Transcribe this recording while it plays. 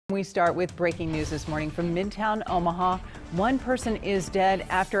We start with breaking news this morning from midtown Omaha. One person is dead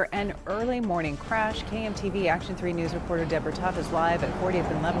after an early morning crash. KMTV Action 3 News reporter Deborah Tuff is live at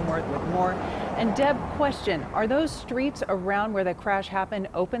 40th and Leavenworth with more. And Deb, question, are those streets around where the crash happened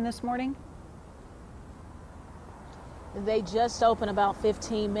open this morning? They just opened about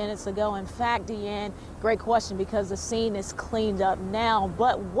 15 minutes ago. In fact, Deanne, great question because the scene is cleaned up now.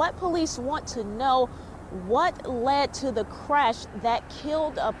 But what police want to know, what led to the crash that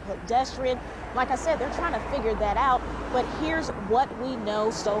killed a pedestrian? Like I said, they're trying to figure that out. But here's what we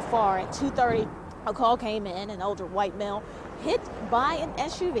know so far. At 2:30, a call came in, an older white male hit by an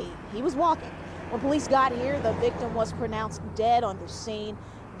SUV. He was walking. When police got here, the victim was pronounced dead on the scene.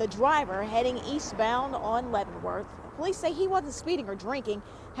 The driver heading eastbound on Leavenworth. Police say he wasn't speeding or drinking.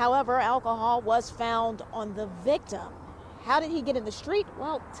 However, alcohol was found on the victim. How did he get in the street?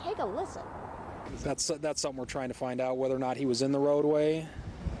 Well, take a listen. That's something we're trying to find out, whether or not he was in the roadway,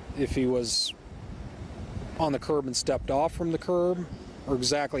 if he was on the curb and stepped off from the curb, or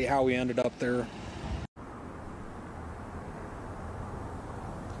exactly how he ended up there.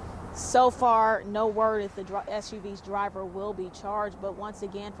 So far, no word if the SUV's driver will be charged. But once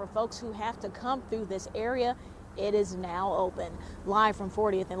again, for folks who have to come through this area, it is now open. Live from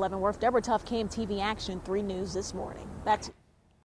 40th and Leavenworth, Deborah Tuff, KMTV Action 3 News this morning. Back to